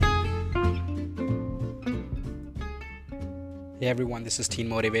Hey everyone, this is Teen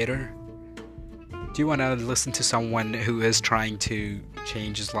Motivator. Do you want to listen to someone who is trying to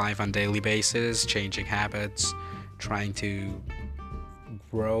change his life on a daily basis, changing habits, trying to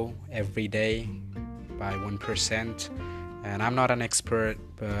grow every day by 1%? And I'm not an expert,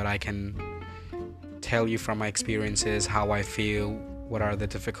 but I can tell you from my experiences how I feel, what are the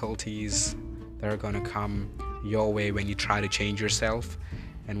difficulties that are going to come your way when you try to change yourself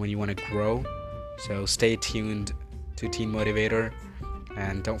and when you want to grow. So stay tuned to Teen Motivator,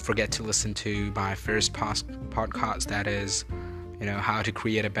 and don't forget to listen to my first podcast, that is, how to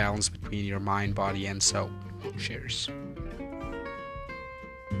create a balance between your mind, body, and soul. Cheers.